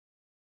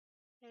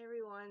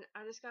everyone.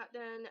 I just got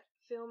done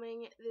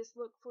filming this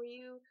look for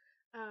you.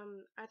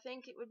 I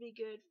think it would be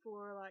good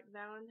for like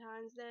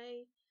Valentine's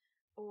Day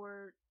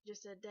or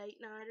just a date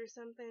night or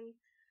something.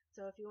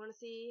 So if you want to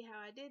see how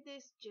I did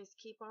this, just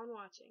keep on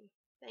watching.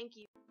 Thank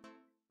you.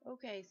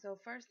 Okay, so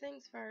first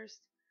things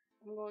first,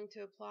 I'm going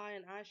to apply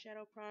an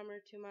eyeshadow primer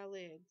to my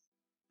lids.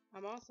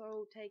 I'm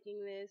also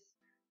taking this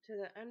to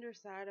the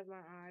underside of my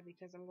eye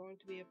because I'm going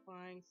to be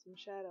applying some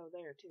shadow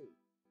there too.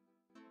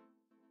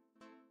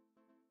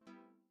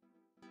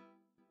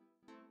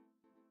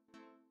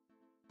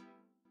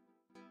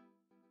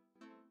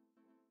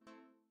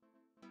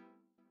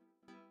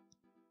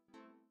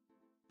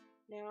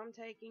 Now I'm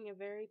taking a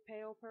very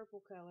pale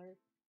purple color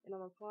and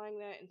I'm applying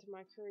that into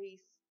my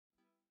crease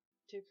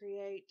to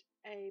create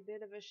a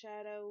bit of a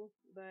shadow,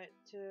 but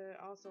to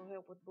also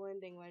help with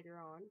blending later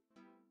on.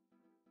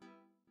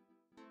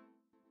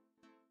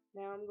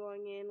 Now I'm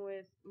going in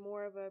with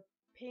more of a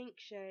pink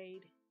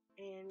shade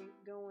and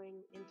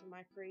going into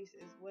my crease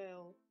as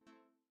well.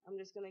 I'm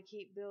just going to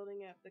keep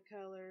building up the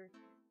color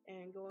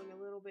and going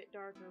a little bit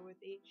darker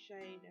with each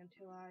shade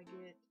until I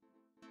get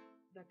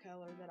the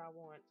color that I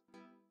want.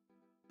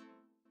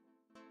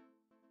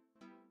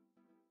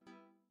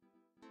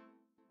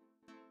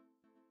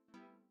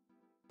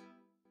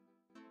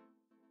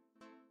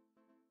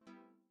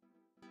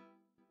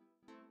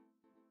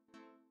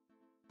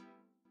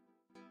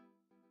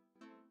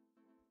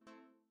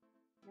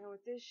 Now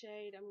with this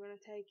shade, I'm going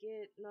to take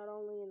it not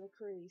only in the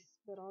crease,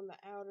 but on the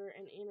outer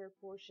and inner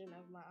portion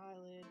of my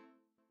eyelid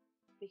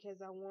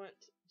because I want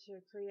to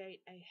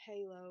create a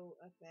halo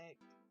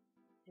effect.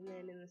 And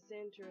then in the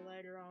center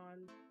later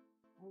on,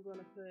 I'm going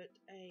to put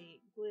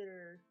a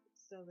glitter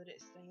so that it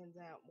stands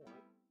out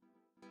more.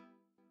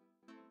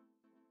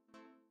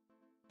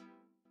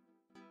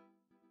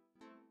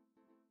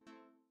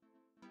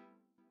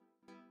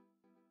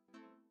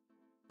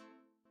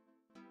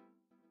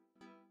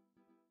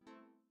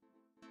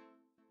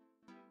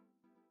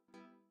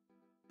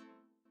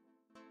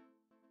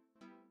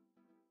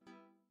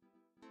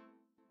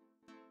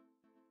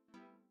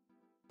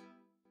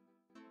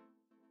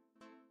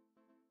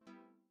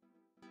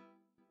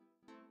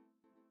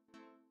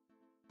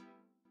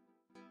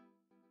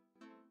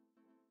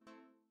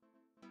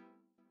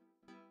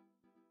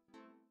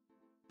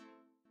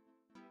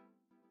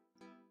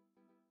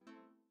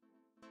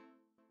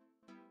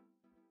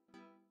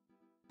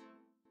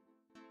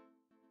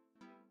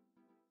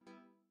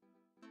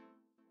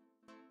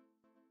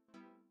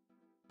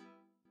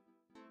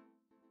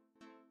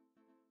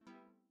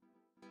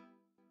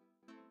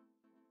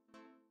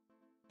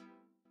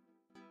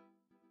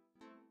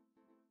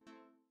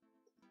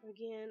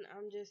 Again,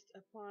 I'm just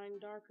applying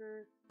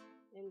darker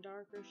and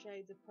darker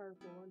shades of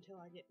purple until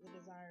I get the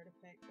desired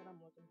effect that I'm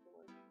looking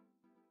for.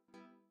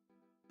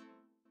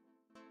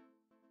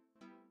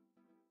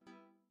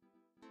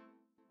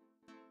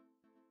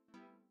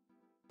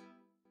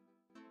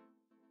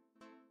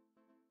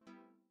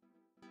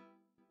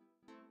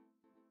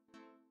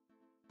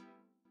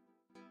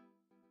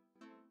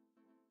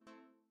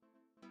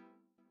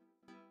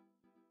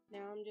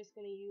 Now I'm just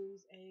going to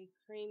use a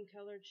cream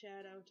colored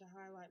shadow to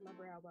highlight my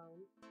brow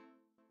bone.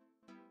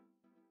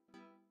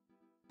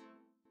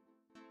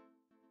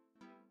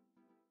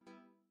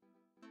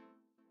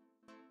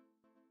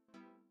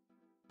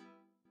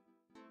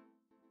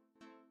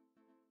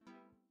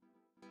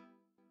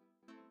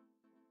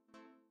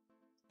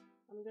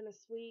 I'm going to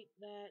sweep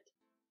that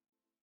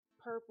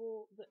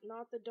purple,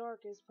 not the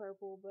darkest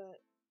purple, but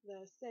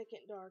the second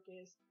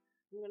darkest.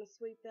 I'm going to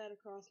sweep that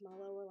across my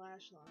lower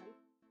lash line.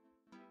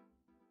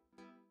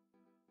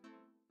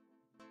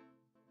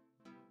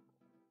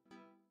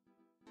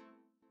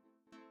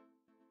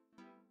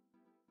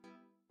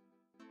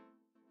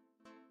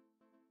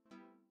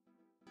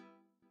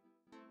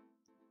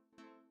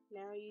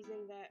 Now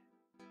using that,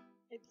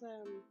 it's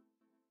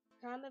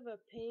kind of a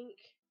pink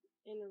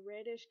and a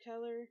reddish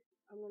color.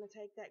 I'm going to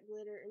take that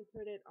glitter and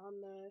put it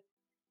on the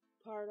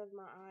part of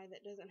my eye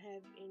that doesn't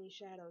have any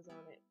shadows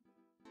on it.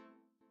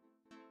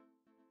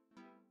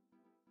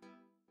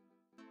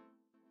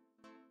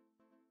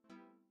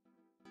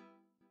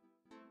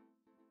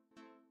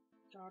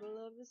 Gotta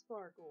love the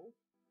sparkle.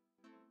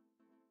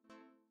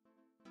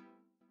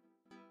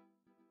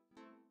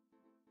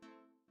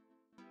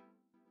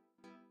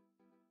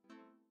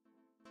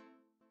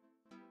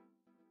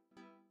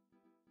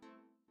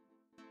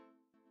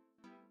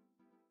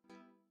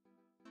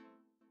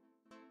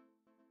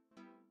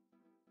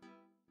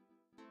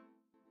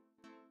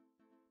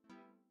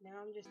 Now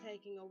I'm just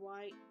taking a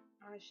white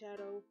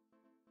eyeshadow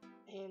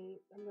and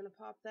I'm going to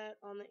pop that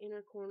on the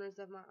inner corners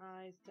of my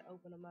eyes to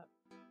open them up.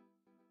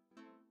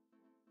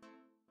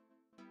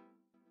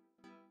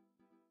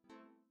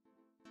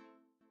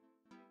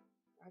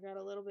 I got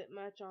a little bit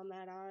much on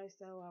that eye,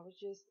 so I was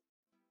just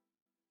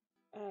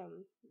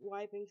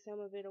wiping some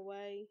of it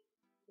away.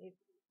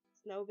 It's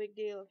no big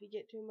deal if you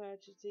get too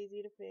much, it's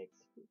easy to fix.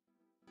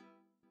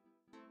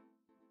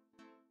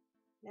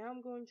 Now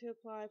I'm going to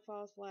apply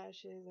false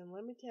lashes, and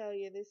let me tell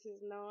you, this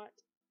is not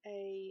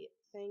a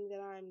thing that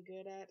I'm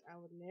good at. I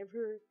would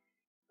never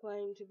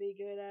claim to be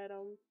good at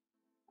them.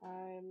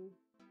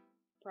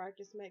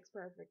 Practice makes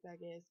perfect, I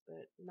guess,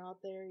 but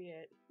not there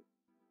yet.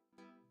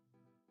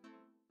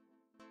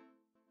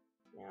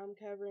 Now I'm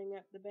covering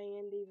up the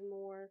band even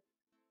more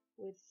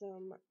with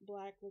some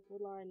black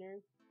liquid liner.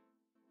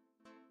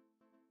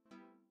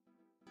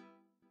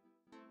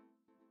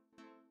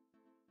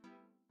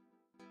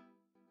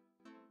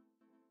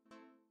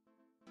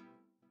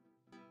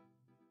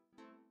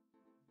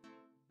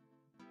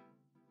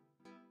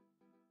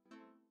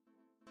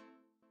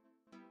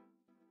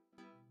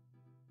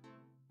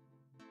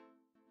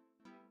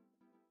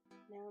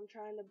 Now I'm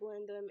trying to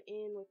blend them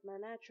in with my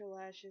natural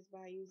lashes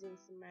by using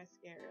some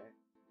mascara,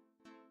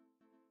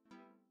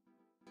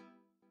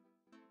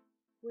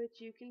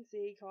 which you can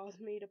see caused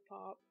me to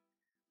pop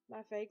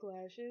my fake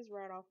lashes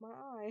right off my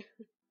eye.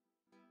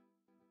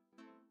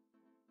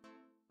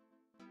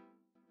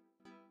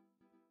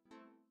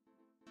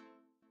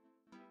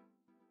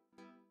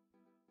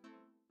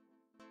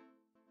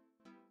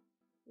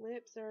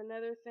 Lips are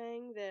another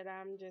thing that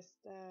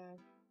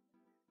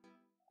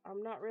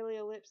I'm not really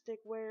a lipstick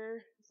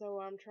wearer, so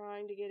I'm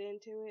trying to get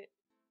into it.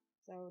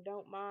 So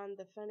don't mind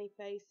the funny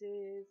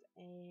faces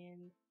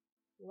and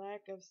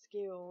lack of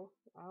skill.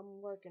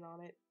 I'm working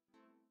on it.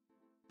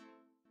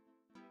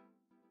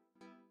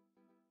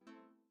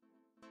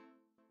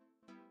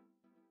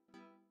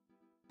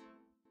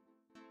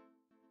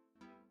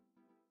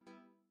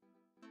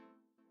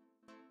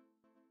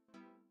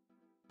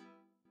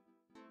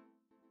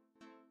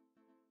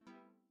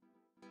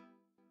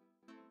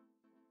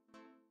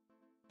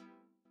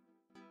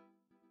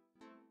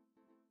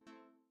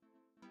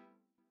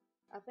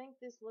 I think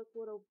this look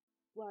would have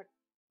like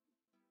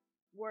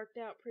worked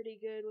out pretty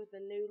good with a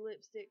nude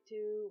lipstick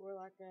too, or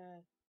like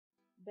a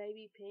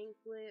baby pink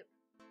lip,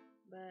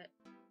 but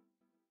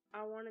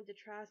I wanted to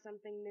try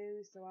something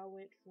new, so I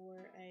went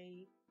for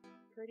a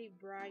pretty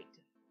bright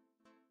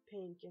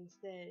pink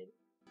instead.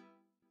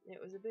 It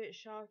was a bit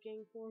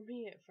shocking for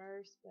me at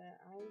first, but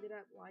I ended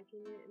up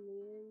liking it in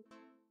the end.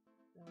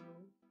 So,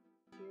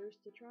 here's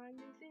to trying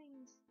new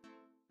things.